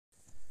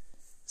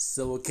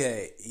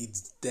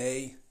It's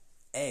day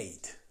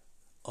 8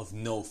 of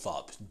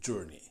NoFap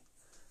journey.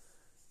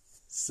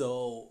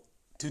 So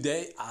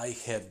today I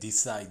have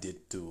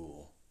decided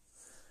to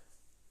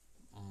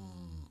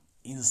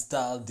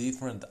install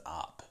different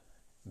app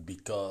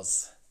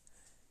because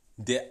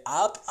the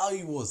app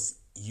I was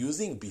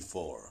using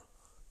before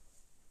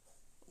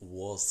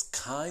was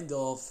kind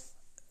of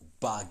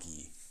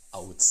buggy, I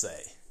would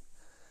say.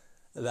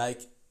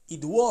 Like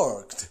it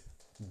worked,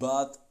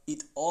 but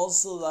it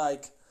also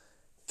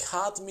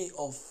cut me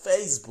off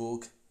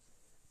Facebook,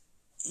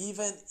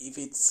 even if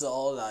it's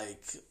all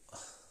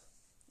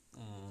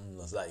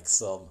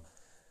some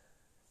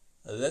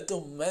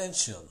little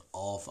mention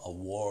of a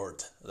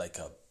word like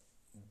a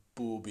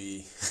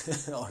booby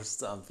or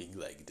something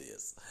like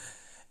this.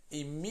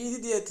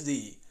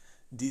 Immediately,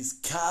 this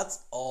cuts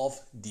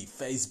off the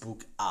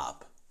Facebook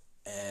app,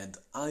 and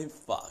I'm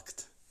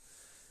fucked.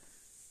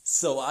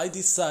 So I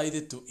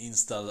decided to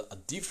install a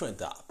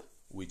different app,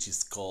 which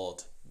is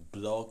called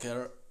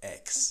Blocker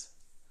X.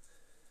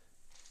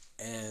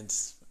 And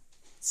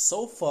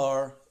so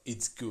far,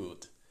 it's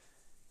good.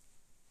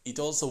 It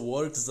also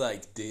works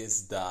like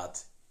this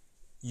that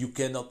you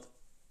cannot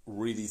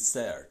really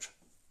search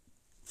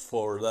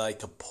for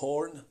like a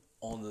porn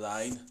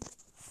online,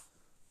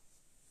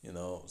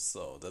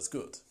 so that's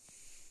good.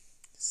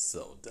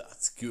 So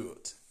that's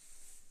good.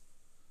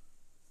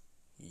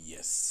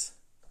 Yes.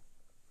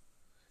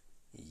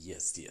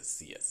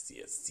 Yes.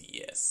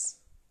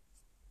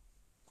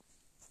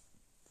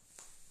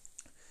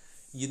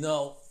 You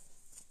know,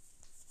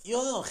 you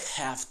don't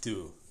have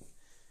to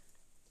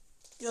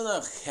you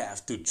don't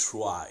have to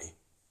try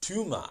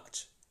too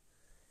much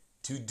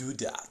to do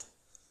that.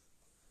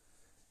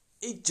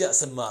 It's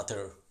just a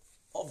matter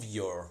of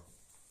your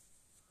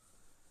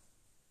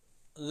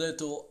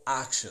little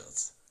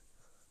actions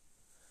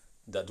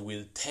that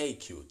will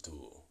take you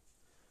to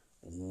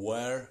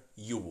where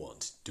you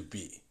want to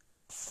be.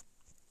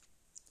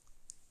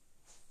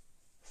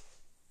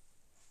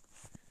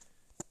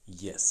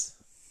 Yes.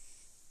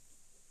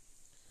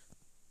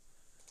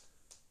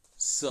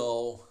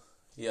 So,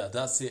 yeah,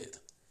 that's it.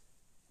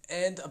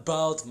 And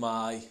about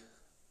my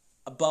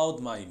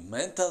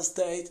mental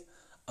state,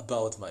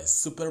 about my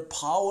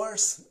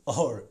superpowers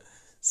or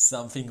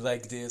something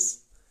like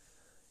this.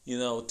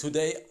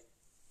 Today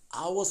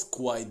I was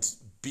quite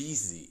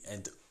busy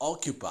and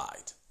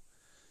occupied.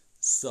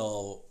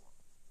 So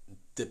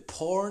the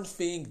porn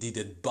thing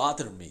didn't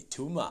bother me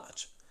too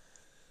much.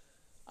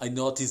 I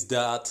noticed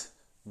that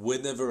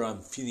whenever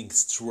I'm feeling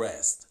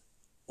stressed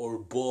or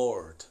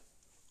bored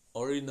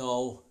or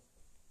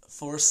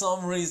for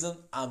some reason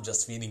I'm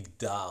just feeling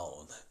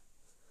down,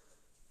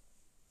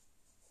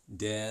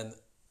 then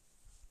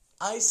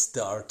I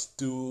start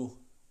to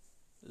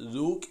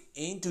look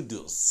into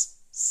those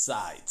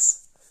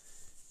sites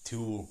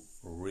to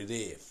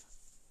relieve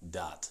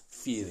that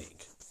feeling.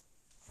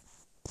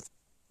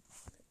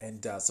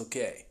 And that's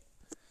okay.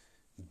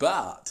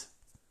 But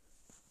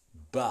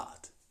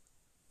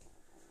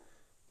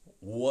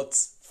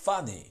what's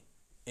funny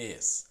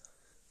is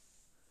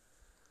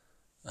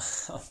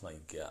oh my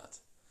god.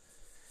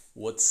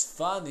 What's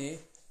funny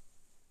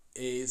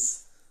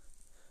is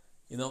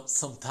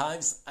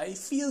sometimes I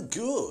feel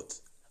good.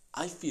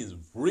 I feel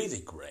really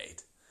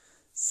great.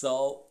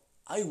 So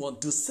I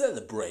want to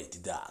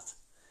celebrate that.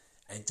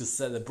 And to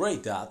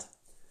celebrate that,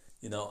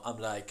 I'm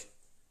like,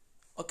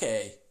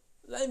 okay,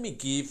 let me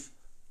give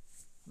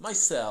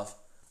myself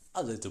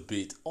a little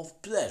bit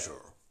of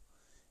pleasure.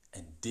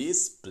 And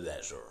this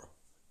pleasure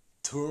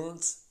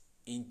turns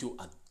into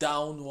a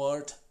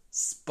downward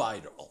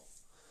spiral,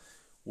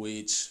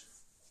 which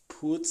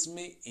puts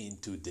me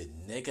into the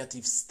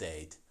negative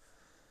state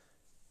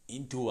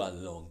into a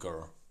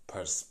longer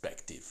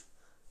perspective.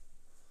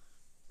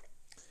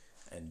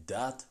 And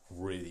that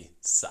really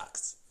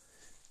sucks.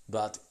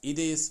 But it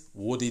is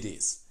what it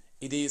is.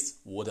 It is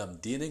what I'm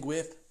dealing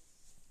with,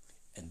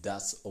 and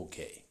that's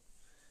okay.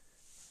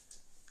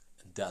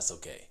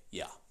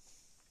 Yeah.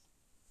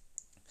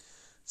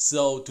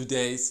 So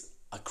today's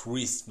a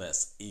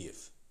Christmas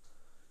Eve.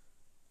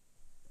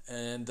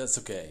 And that's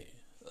okay.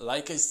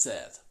 Like I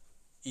said,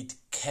 it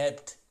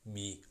kept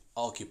me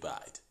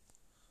occupied.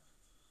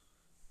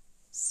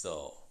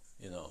 So,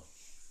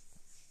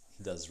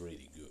 that's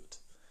really good.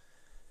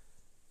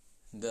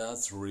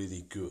 That's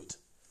really good.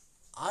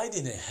 I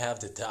didn't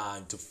have the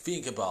time to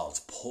think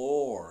about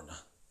porn.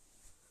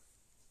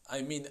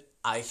 I mean,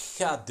 I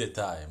had the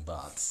time,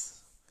 but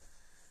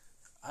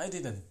I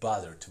didn't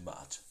bother too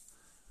much.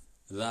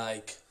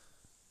 Like,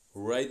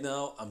 right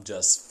now, I'm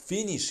just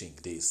finishing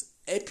this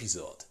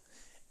episode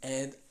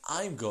and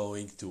I'm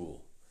going to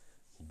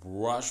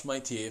brush my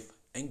teeth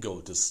and go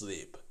to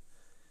sleep.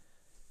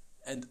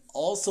 And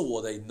also,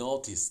 what I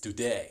noticed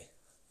today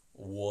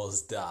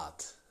was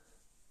that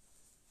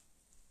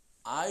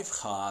I've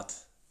had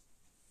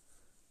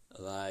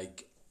a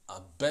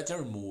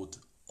better mood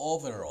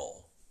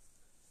overall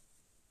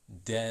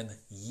than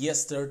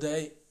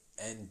yesterday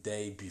and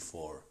day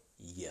before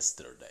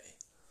yesterday.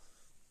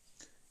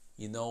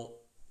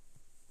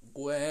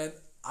 When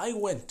I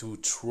went to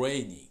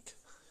training.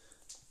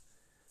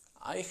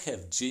 I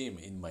have gym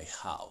in my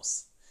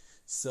house.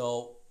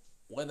 So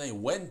when I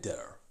went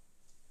there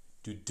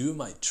to do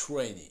my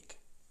training,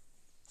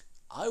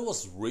 I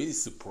was really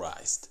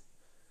surprised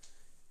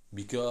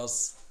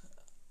because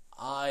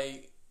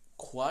I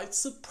quite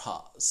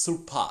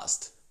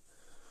surpassed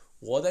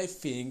what I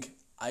think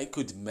I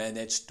could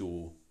manage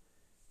to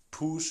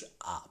push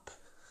up.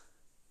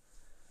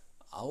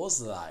 I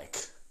was like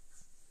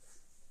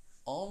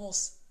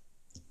almost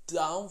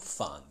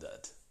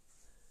dumbfounded,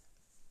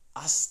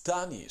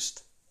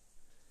 astonished,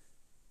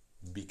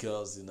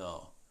 because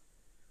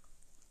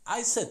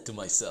I said to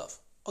myself,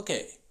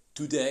 okay,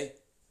 today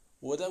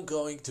what I'm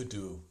going to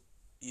do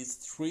is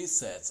 3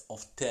 sets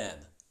of 10.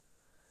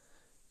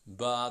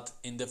 But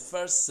in the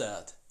first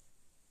set,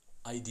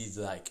 I did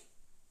like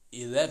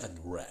 11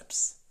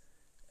 reps.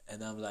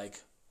 And I'm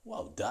like,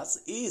 wow, that's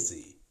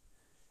easy.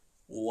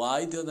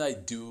 Why don't I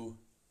do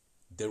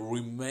the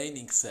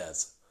remaining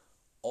sets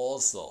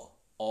also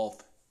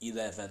of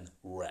 11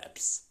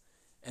 reps?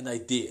 And I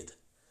did.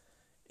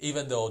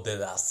 Even though the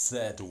last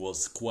set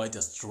was quite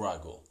a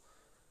struggle.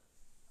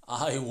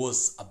 I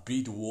was a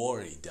bit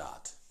worried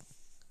that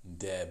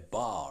the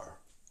bar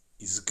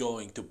is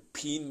going to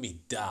pin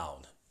me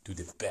down to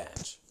the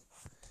bench.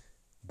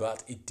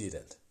 But it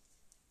didn't.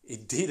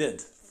 It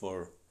didn't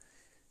for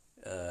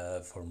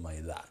my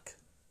luck.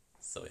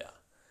 So yeah,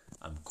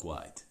 I'm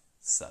quite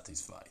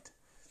satisfied.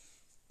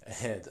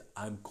 And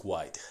I'm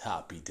quite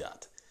happy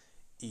that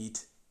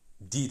it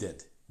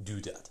didn't do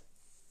that.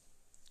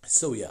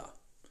 So yeah,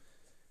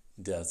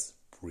 that's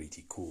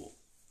pretty cool.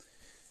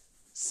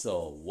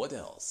 So what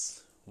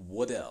else?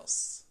 What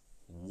else?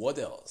 What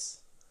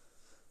else?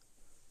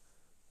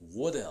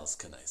 What else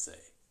can I say?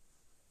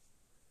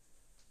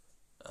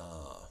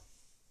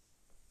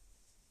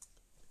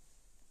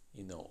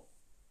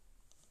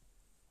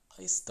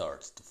 I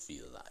start to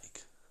feel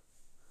like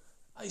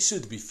I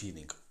should be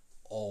feeling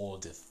all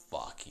the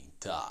fucking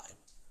time.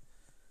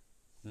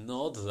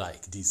 Not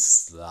like this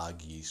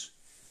sluggish,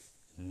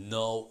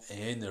 no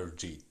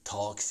energy,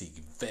 toxic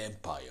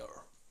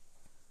vampire.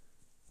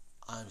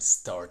 I'm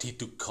starting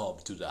to come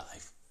to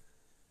life.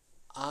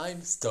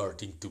 I'm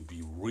starting to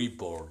be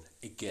reborn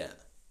again.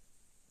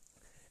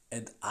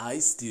 And I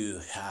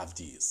still have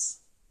this,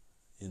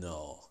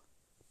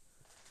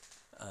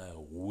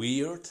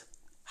 weird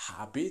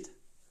habit.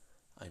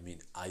 I mean,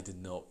 I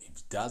don't know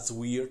if that's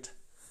weird.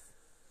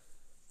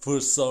 For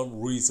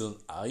some reason,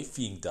 I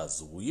think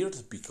that's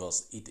weird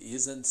because it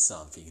isn't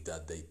something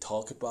that they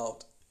talk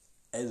about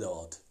a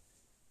lot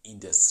in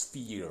the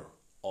sphere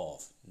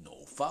of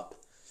NoFap.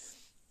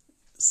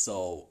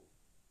 So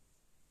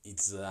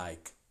it's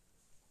like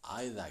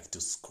I like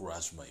to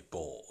scratch my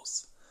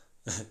balls,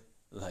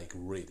 like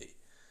really.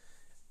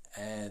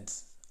 And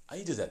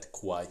I do that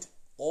quite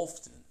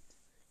often,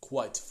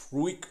 quite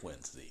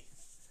frequently.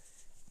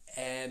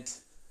 And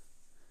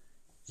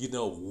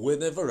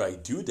whenever I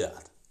do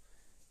that,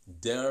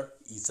 there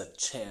is a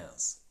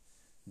chance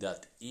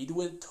that it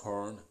will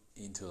turn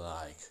into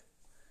a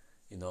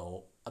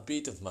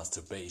bit of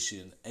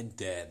masturbation, and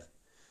then,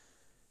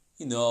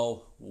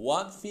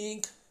 one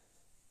thing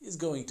is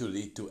going to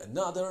lead to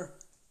another,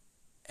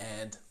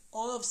 and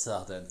all of a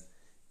sudden,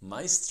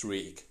 my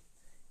streak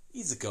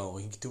is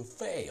going to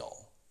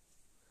fail.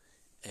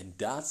 And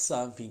that's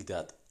something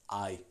that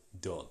I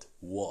don't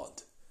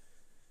want.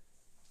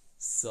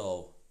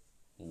 So,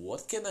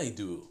 what can I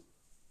do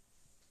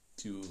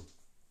to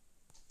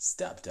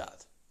stop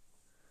that?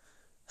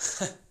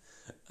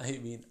 I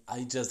mean,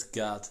 I just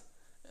got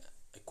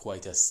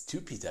quite a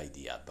stupid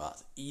idea,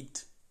 but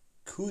it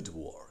could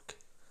work.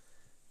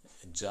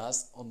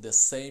 Just on the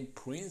same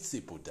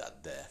principle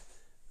that the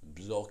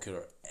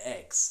Blocker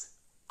X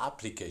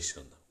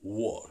application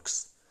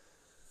works.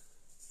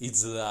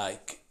 It's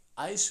like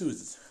I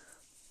should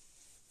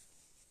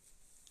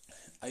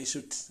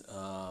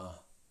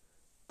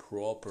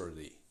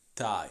properly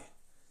tie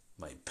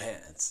my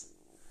pants.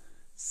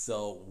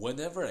 So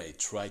whenever I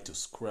try to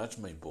scratch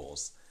my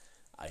balls,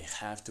 I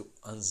have to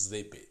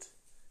unzip it.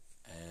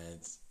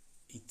 And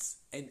it's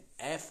an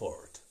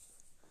effort.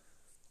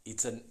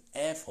 It's an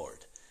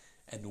effort.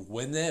 And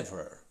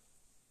whenever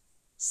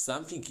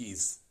something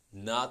is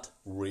not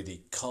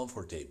really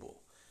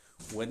comfortable,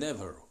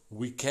 whenever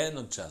we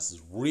cannot just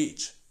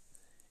reach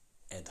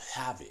and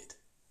have it,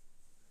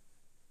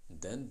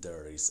 then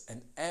there is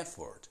an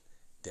effort.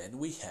 Then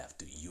we have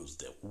to use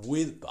the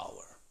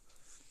willpower.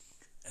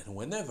 And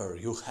whenever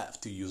you have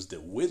to use the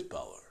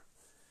willpower,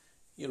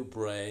 your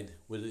brain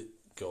will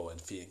go and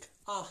think,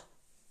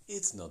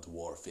 it's not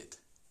worth it.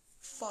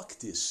 Fuck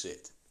this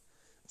shit.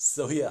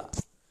 So yeah,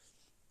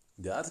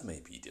 that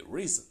may be the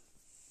reason.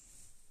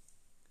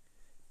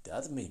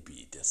 That may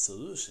be the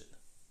solution.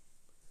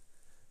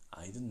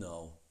 I don't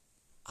know.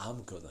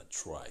 I'm gonna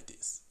try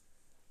this.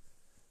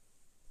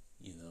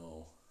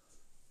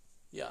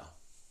 Yeah.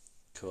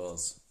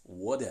 Because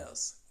what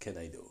else can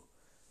I do?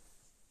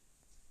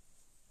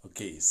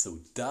 Okay, so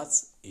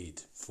that's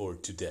it for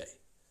today.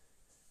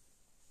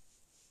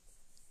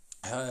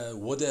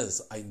 What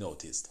else I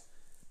noticed?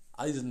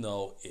 I don't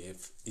know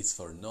if it's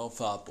for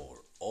NoFap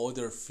or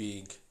other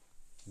thing,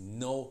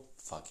 no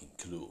fucking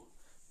clue.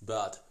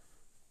 But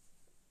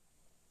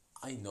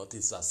I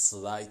noticed a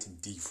slight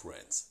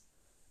difference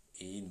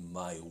in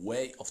my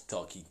way of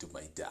talking to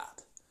my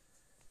dad.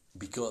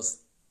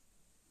 Because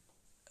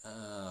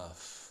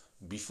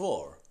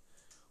before,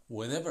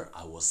 whenever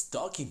I was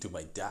talking to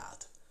my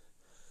dad,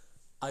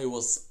 I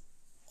was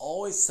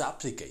always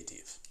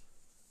applicative.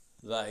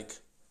 Like,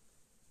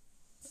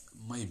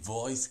 my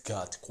voice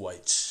got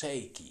quite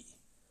shaky.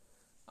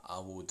 I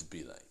would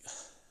be like,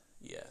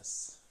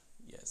 yes,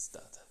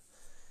 dad.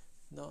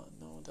 No,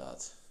 dad.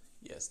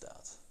 Yes,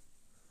 dad.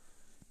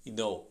 You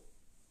know,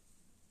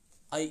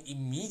 I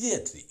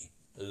immediately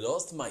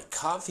lost my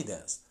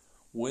confidence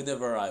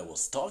whenever I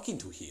was talking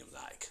to him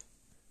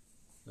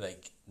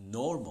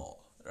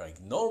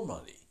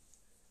normally.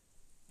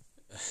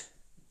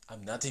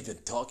 I'm not even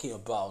talking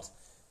about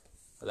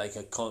like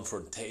a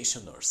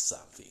confrontation or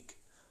something.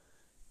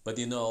 But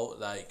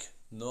like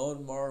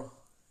normal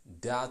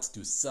dad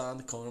to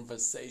son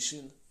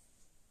conversation,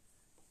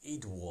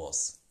 it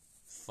was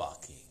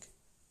fucking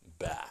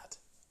bad.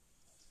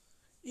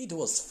 It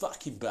was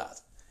fucking bad.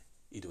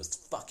 It was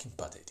fucking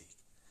pathetic.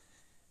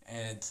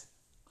 And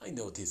I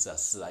noticed a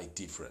slight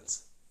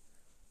difference.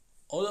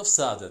 All of a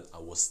sudden, I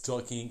was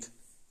talking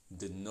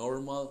the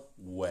normal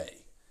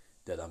way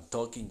that I'm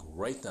talking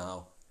right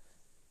now,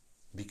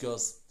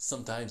 because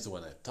sometimes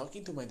when I'm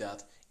talking to my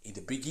dad in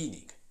the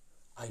beginning,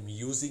 I'm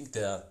using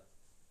the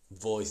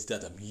voice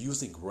that I'm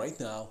using right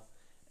now,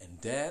 and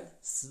then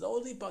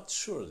slowly but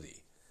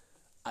surely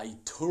I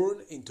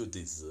turn into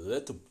this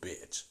little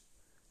bitch.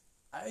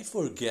 I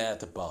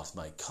forget about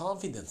my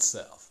confident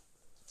self,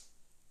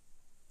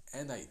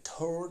 and I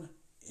turn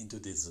into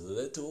this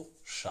little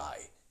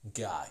shy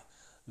guy,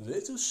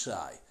 little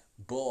shy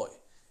boy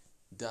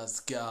that's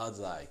got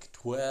like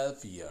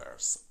 12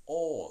 years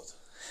old.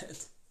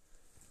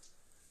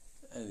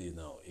 And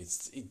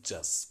it's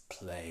just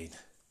plain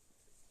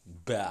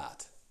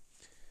bad.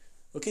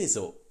 Okay,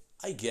 so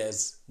I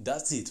guess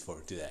that's it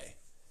for today.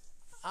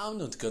 I'm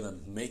not gonna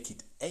make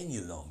it any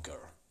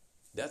longer.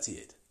 That's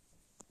it.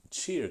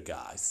 Cheers,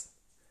 guys.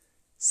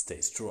 Stay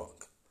strong.